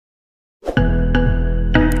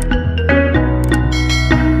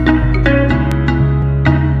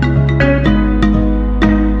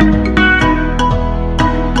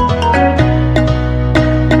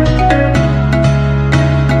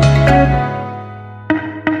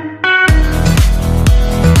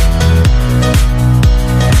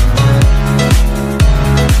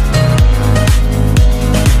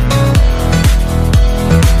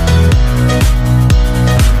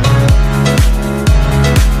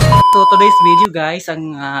So today's video guys,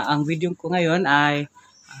 ang video ko ngayon ay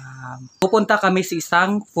pupunta kami sa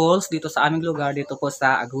isang falls dito sa aming lugar, dito po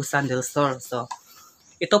sa Agusan del Sur. So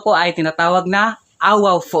ito po ay tinatawag na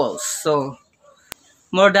AWAO Falls. So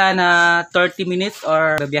more than 30 minutes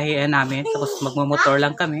or babiyahin namin, tapos magmamotor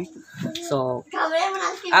lang kami. So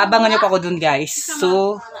abangan nyo pa ako dun guys.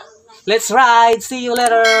 So let's ride, see you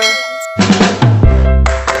later.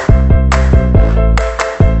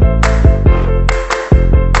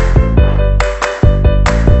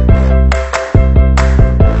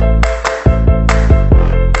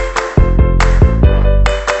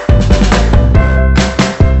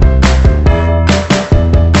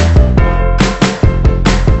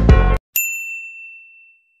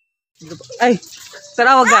 Ay,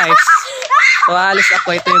 tarawa guys. So alis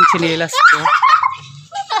ako, ito yung chinelas ko.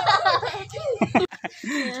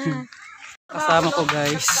 Kasama ko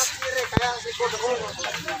guys.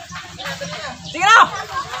 Sige na!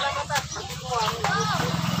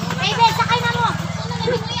 Baby, sakay na mo!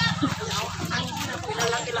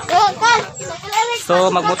 So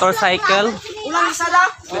mag-motorcycle.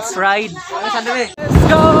 Let's ride. Let's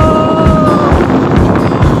go!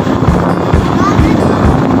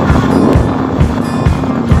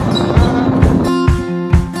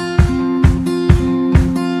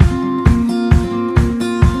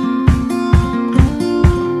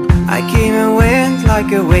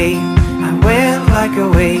 Like a wave, I went like a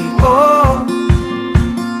wave, oh.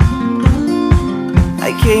 I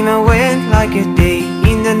came and went like a day,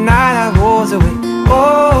 in the night I was away,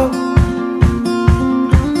 oh.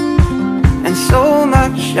 And so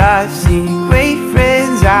much I've seen, great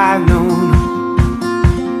friends I've known,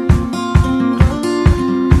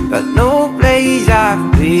 but no place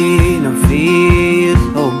I've been or feels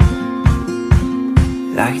home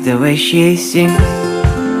like the way she sings.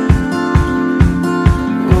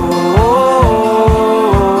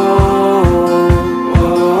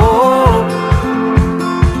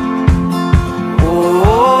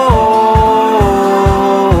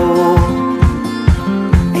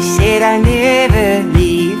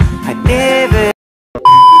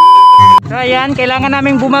 So ayan, kailangan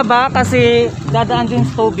naming bumaba kasi dadaan din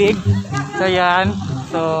sa tubig. So ayan,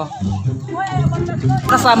 so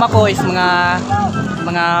kasama ko is mga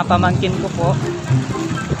pamangkin ko po,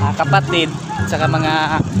 kapatid, saka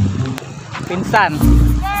mga pinsan.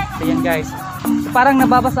 So ayan guys, so, parang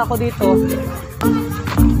nababasa ako dito.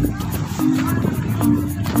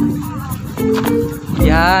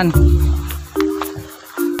 Yan,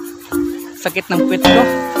 sakit ng puwet ko.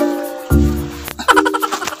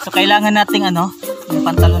 So kailangan nating yung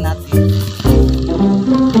pantalon natin.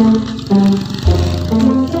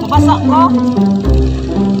 Mabasa ko.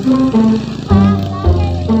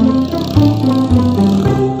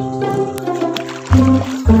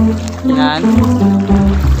 Yan.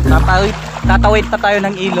 Tatawid pa tayo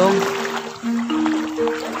ng ilog.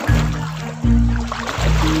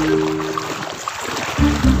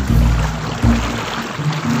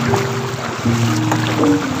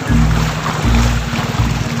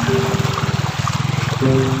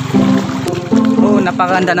 Oh,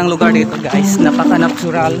 napakaganda ng lugar dito guys,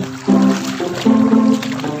 napaka-natural.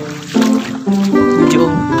 Medyo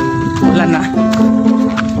wala na.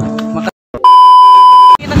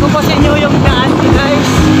 Kita ko po sa inyo yung daan guys.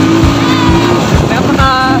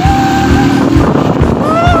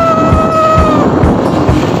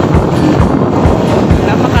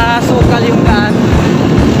 Napaka-sukal yung daan.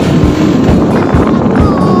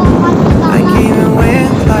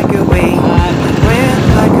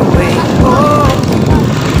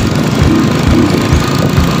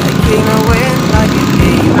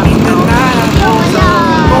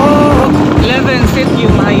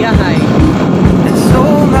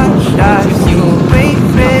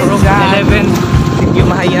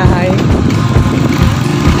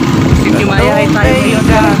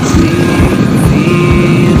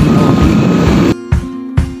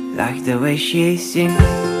 Like the way she sings.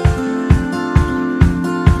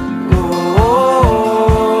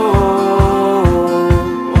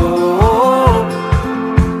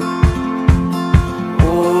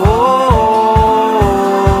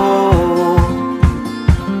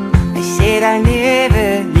 I said I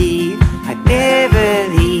never leave, I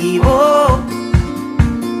never leave, oh.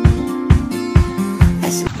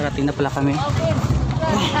 Parating na pala kami.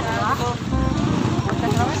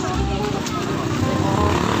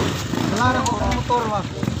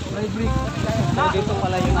 Dito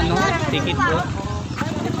pala yung ticket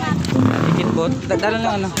booth. Dala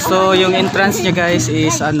lang So yung entrance niya guys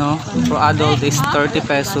is for adult is 30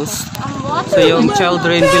 pesos. So yung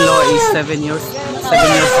children below is 7 years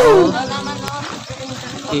old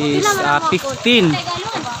is 15.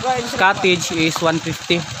 cottage is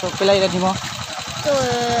 150. So pila edad mo?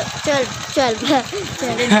 12.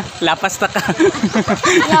 Lapas ta ka.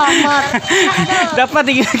 Lamar. Dapat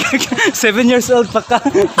 7 years old pa ka.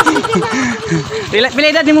 Pila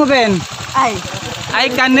edad mo, Ben? Ay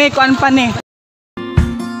kani kuan pa ni.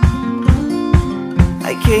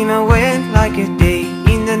 I came and went like a day.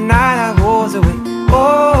 In the night I was away.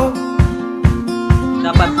 Oh,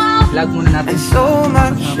 Dapat lag muna natin. and so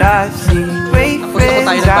much I've seen. Great Tapos ako tayo friends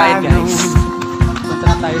nagbayad, I've guys. known, Punta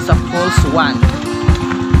na tayo sa Falls 1.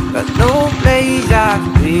 but no place I've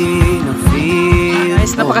been or feel.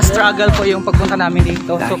 Guys, napaka-struggle po yung pagpunta namin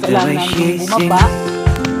dito. So, kailangan namin bumaba.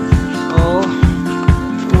 So,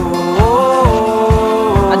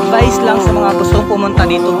 advice lang sa mga gustong pumunta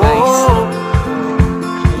dito, guys.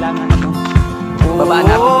 Kailangan babaan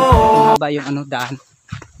natin kung haba yung daan.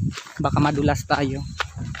 Baka madulas tayo.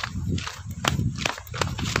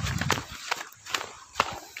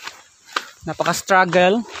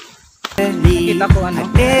 Napaka-struggle. Kita ko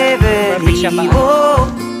perfect siya pa.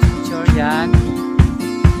 Picture yan.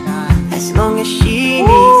 As long as she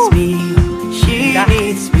needs me, she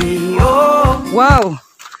needs me. Oh, Wow!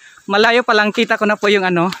 Malayo pa lang kita ko na po yung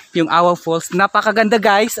yung AWAO Falls. Napakaganda,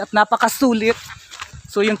 guys, at napakasulit.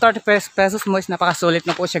 So yung 30 pesos mo is napakasulit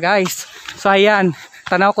na po siya, guys. So ayan,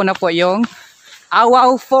 tanaw ko na po yung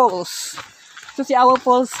AWAO Falls. So si AWAO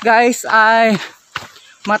Falls, guys, ay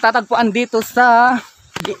matatagpuan dito sa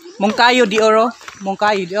Moncayo de Oro.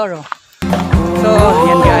 So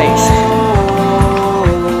yan, guys.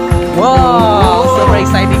 Wow! Super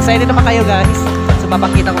excited. Excited na ba kayo, guys? So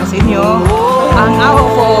papakita ko sa inyo ang AWAO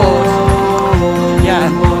Falls.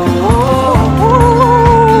 Yan.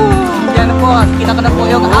 Yan po. Kita ko na po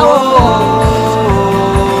yung AWAO Falls.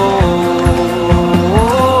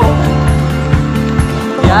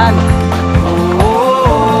 Yan.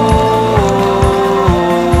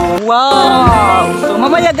 Wow! So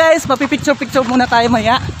mamaya, guys, mapipicture-picture muna tayo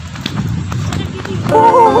maya.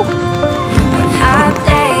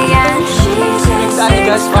 Dali,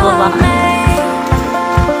 guys, pababa.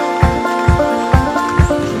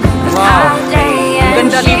 Wow! Ang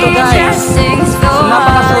ganda dito, guys. So,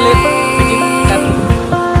 napakasulit.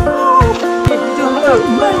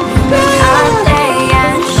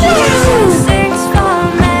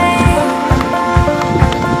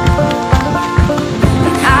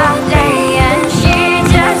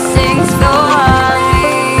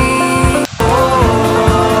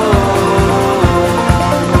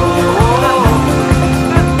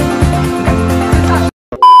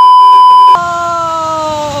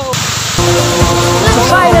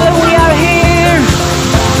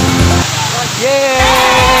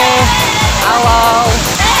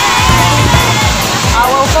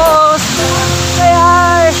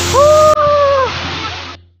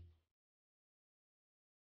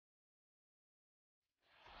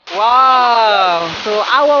 Wow! So,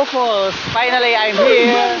 AWAO Falls. Finally, I'm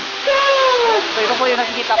here. So, ito po yung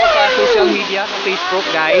nakikita ko sa social media, sa Facebook,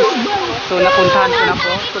 guys. So, napuntahan ko na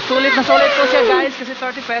po. So, sulit na sulit po siya, guys, kasi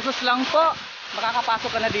 30 pesos lang po.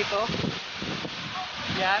 Makakapasok ka na dito.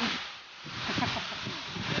 Yan.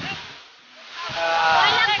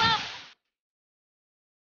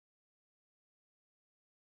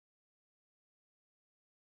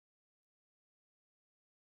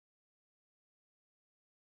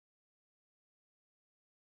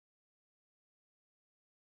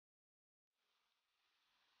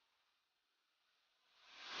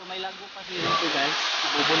 So may lago pa dito, guys.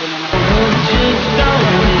 Nabubulo na naman.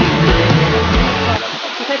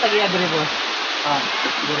 Kasi tag-i-agree, boss.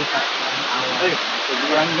 Diri pa.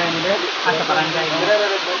 Barangay nila. Sa barangay.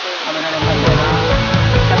 Kami na lang ba?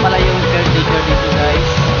 Sa pala yung caretaker dito, guys.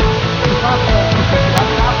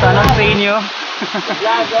 Tanong sa inyo.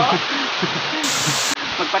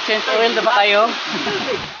 Magpa-change oil na ba kayo?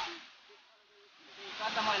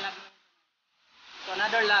 So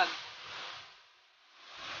another lag.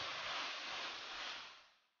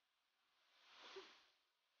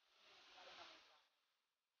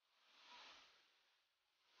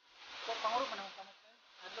 Panguro pa naman kamot kayo.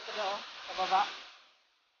 Adlo ka daw, sa baba.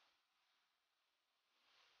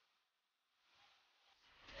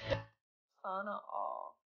 Sana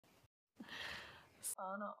all.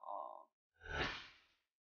 Sana all.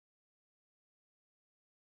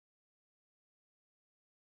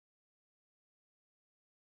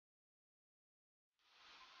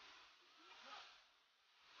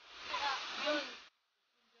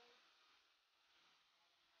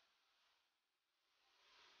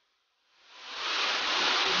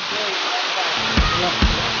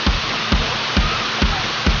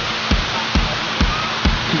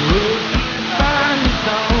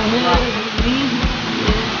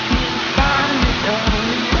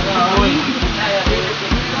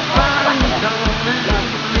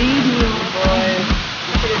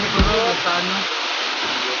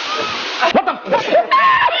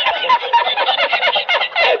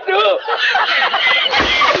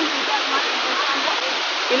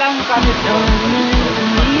 lang kami.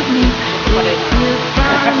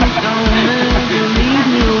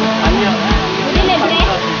 Pwede libre?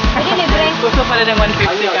 Pwede libre? Gusto pala ng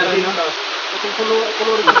 150 karon. Ito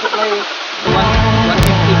kulor supply.